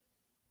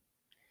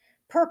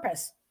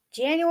Purpose,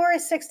 January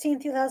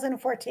 16,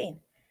 2014.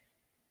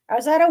 I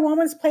was at a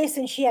woman's place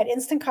and she had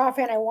instant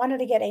coffee and I wanted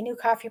to get a new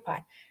coffee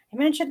pot. I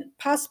mentioned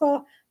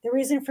possible the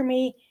reason for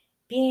me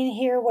being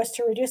here was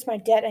to reduce my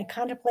debt and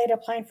contemplate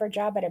applying for a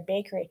job at a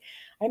bakery.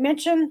 I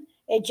mentioned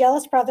a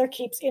jealous brother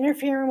keeps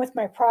interfering with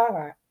my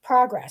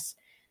progress.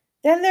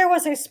 Then there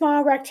was a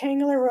small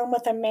rectangular room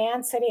with a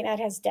man sitting at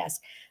his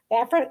desk.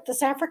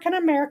 This African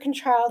American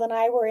child and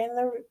I were in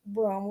the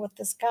room with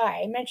this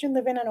guy. I mentioned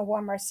living in a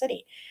warmer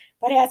city,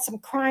 but had some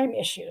crime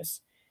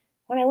issues.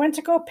 When I went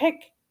to go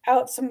pick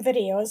out some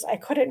videos, I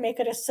couldn't make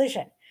a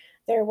decision.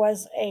 There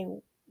was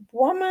a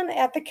woman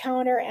at the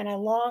counter and a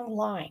long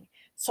line.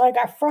 So I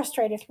got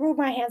frustrated, threw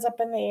my hands up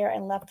in the air,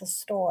 and left the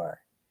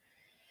store.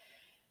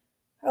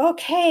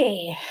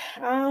 Okay.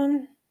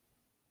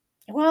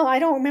 Well, I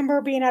don't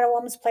remember being at a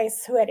woman's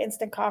place who had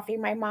instant coffee.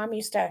 My mom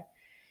used to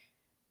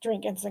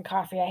drink instant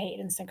coffee. I hate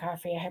instant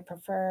coffee. I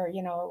prefer,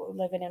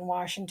 living in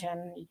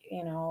Washington,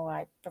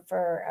 I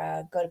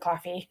prefer good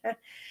coffee.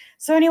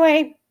 So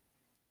anyway,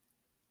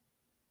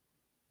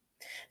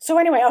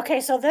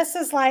 okay, so this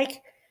is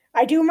like,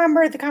 I do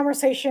remember the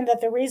conversation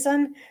that the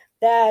reason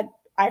that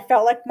I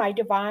felt like my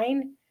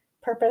divine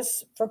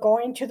purpose for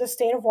going to the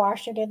state of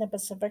Washington, the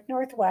Pacific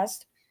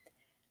Northwest,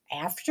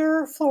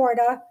 after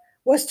Florida,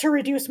 was to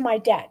reduce my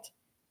debt.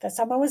 That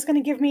someone was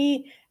going to give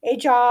me a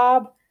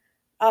job,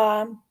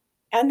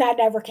 and that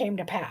never came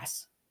to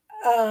pass.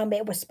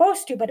 It was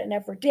supposed to, but it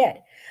never did.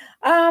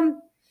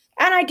 And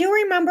I do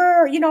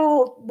remember,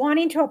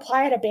 wanting to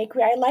apply at a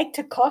bakery. I like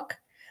to cook.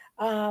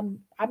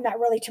 I'm not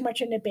really too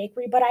much into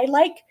bakery, but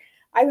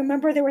I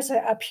remember there was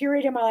a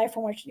period in my life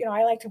in which,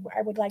 I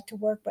would like to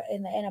work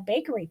in a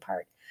bakery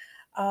part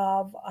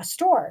of a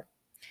store.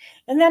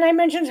 And then I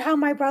mentioned how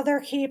my brother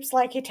keeps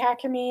like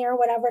attacking me or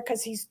whatever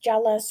because he's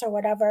jealous or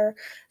whatever.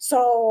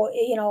 So,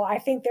 I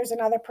think there's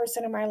another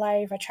person in my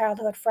life, a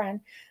childhood friend,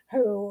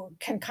 who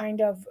can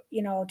kind of,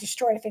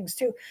 destroy things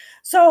too.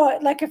 So,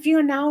 like, if you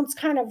announce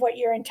kind of what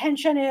your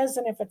intention is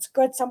and if it's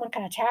good, someone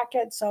can attack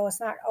it. So, it's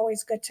not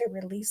always good to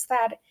release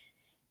that,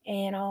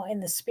 in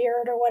the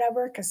spirit or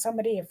whatever, because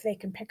somebody, if they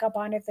can pick up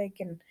on it, they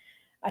can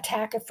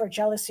attack it for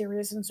jealousy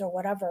reasons or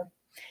whatever.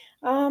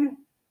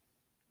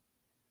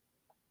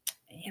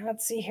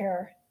 Let's see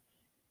here.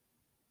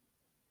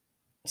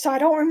 So I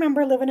don't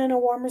remember living in a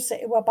warmer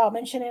city. Well, about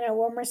mentioning a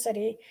warmer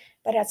city,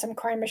 but had some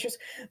crime issues.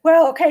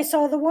 Well, okay,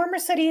 so the warmer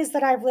cities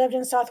that I've lived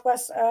in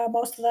Southwest,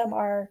 most of them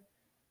are,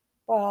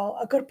 well,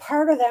 a good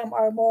part of them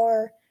are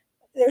more.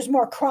 There's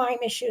more crime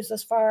issues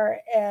as far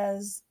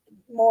as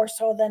more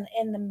so than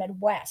in the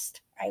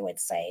Midwest, I would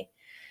say.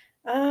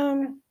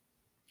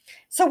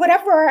 So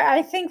whatever,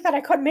 I think that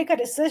I couldn't make a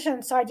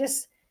decision, so I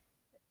just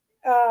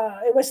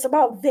it was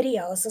about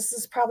videos. This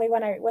is probably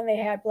when they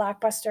had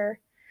Blockbuster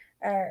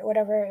or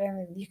whatever,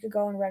 and you could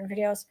go and rent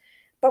videos.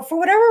 But for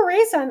whatever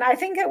reason, I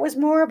think it was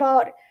more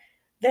about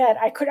that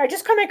I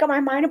just couldn't make up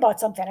my mind about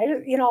something.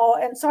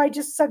 And so I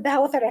just said the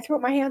hell with it. I threw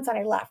up my hands and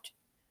I left.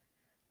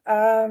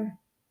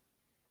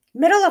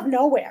 Middle of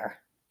nowhere,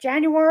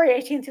 January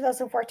 18,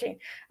 2014.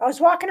 I was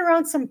walking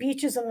around some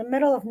beaches in the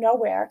middle of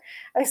nowhere.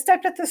 I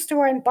stepped at the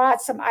store and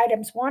bought some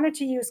items, wanted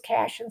to use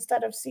cash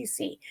instead of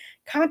CC,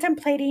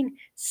 contemplating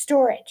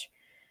storage.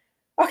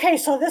 Okay,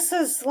 so this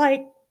is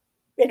like,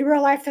 in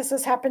real life, this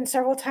has happened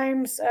several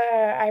times.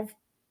 I'm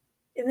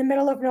in the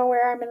middle of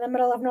nowhere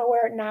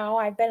now.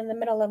 I've been in the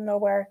middle of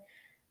nowhere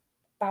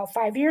about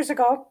 5 years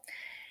ago.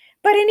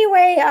 But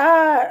anyway,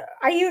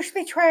 I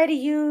usually try to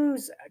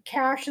use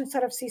cash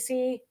instead of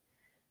CC.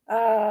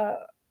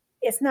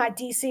 It's not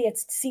DC,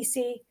 it's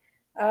CC.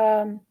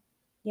 I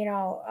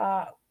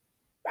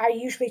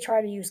usually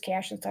try to use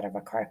cash instead of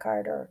a credit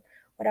card or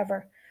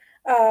whatever.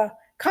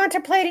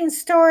 Contemplating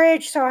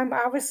storage, so I'm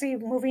obviously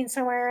moving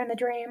somewhere in the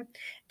dream.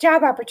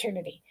 Job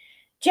opportunity.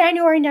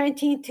 January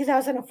 19th,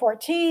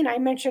 2014, I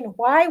mentioned,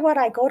 why would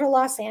I go to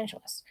Los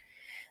Angeles?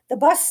 The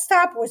bus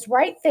stop was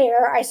right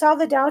there. I saw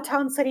the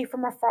downtown city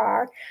from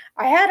afar.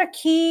 I had a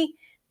key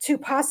to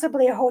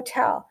possibly a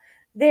hotel.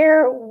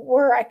 There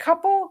were a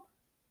couple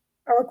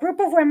or a group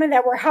of women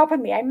that were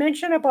helping me. I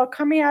mentioned about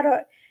coming out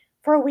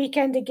for a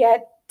weekend to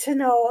get to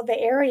know the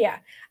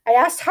area. I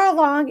asked how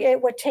long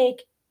it would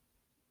take.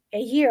 A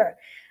year.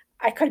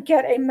 I could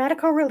get a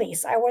medical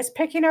release. I was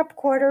picking up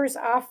quarters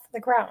off the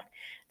ground.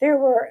 There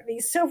were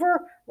these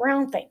silver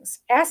round things.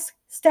 Ask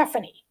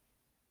Stephanie.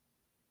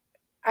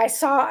 I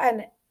saw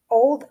an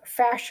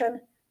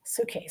old-fashioned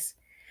suitcase.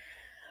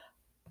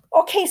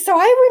 Okay, so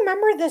I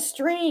remember this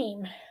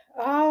dream.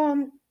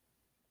 I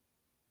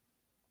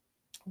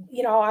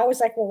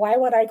was like, well, why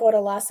would I go to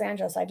Los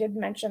Angeles? I did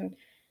mention,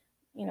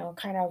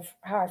 kind of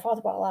how I felt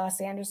about Los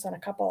Angeles in a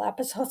couple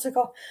episodes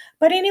ago.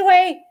 But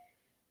anyway,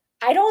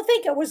 I don't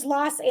think it was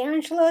Los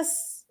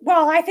Angeles.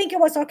 Well, I think it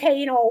was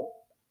okay,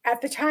 at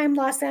the time,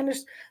 Los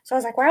Angeles. So I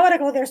was like, why would I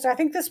go there? So I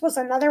think this was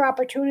another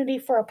opportunity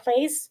for a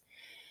place.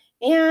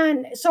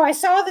 And so I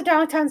saw the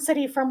downtown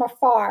city from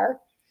afar.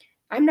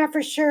 I'm not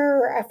for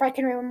sure if I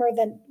can remember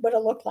what it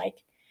looked like.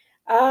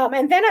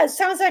 And then it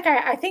sounds like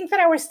I think that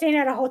I was staying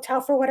at a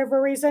hotel for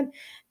whatever reason.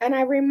 And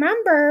I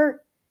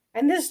remember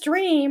And this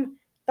dream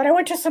that I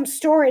went to some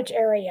storage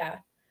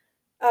area.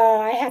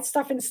 I had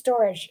stuff in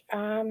storage.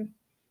 And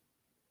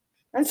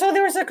so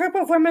there was a group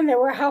of women that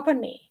were helping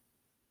me.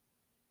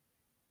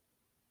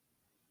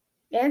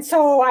 And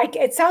so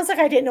it sounds like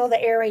I didn't know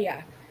the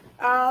area.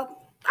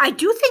 I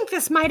do think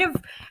this might have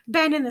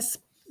been in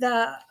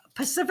the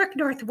Pacific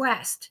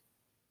Northwest.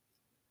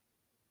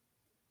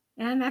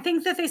 And I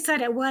think that they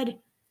said it would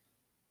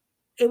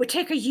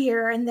take a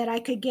year and that I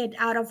could get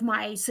out of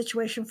my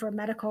situation for a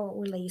medical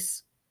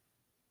release.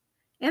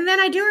 And then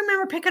I do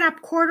remember picking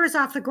up quarters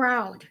off the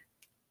ground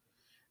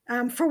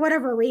for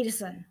whatever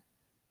reason.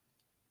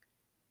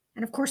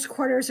 And of course,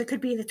 quarters, it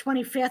could be the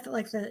 25th,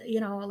 like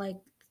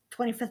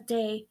 25th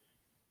day.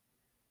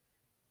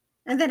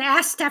 And then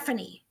Ask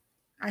Stephanie.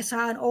 I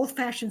saw an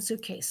old-fashioned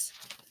suitcase.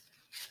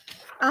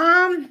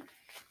 I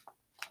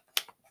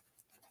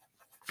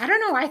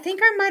don't know. I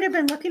think I might have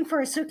been looking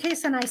for a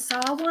suitcase and I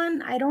saw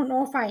one. I don't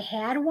know if I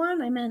had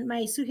one. I mean,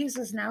 my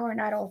suitcases now are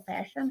not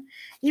old-fashioned,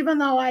 even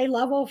though I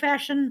love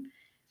old-fashioned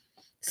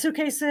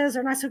suitcases,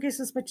 or not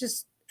suitcases, but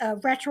just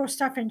retro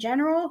stuff in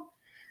general.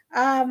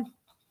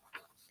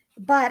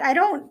 But I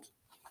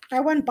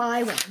wouldn't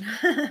buy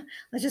one.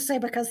 Let's just say,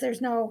 because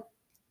there's no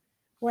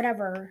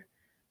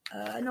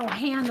no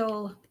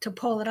handle to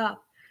pull it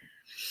up.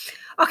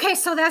 Okay,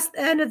 so that's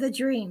the end of the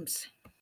dreams.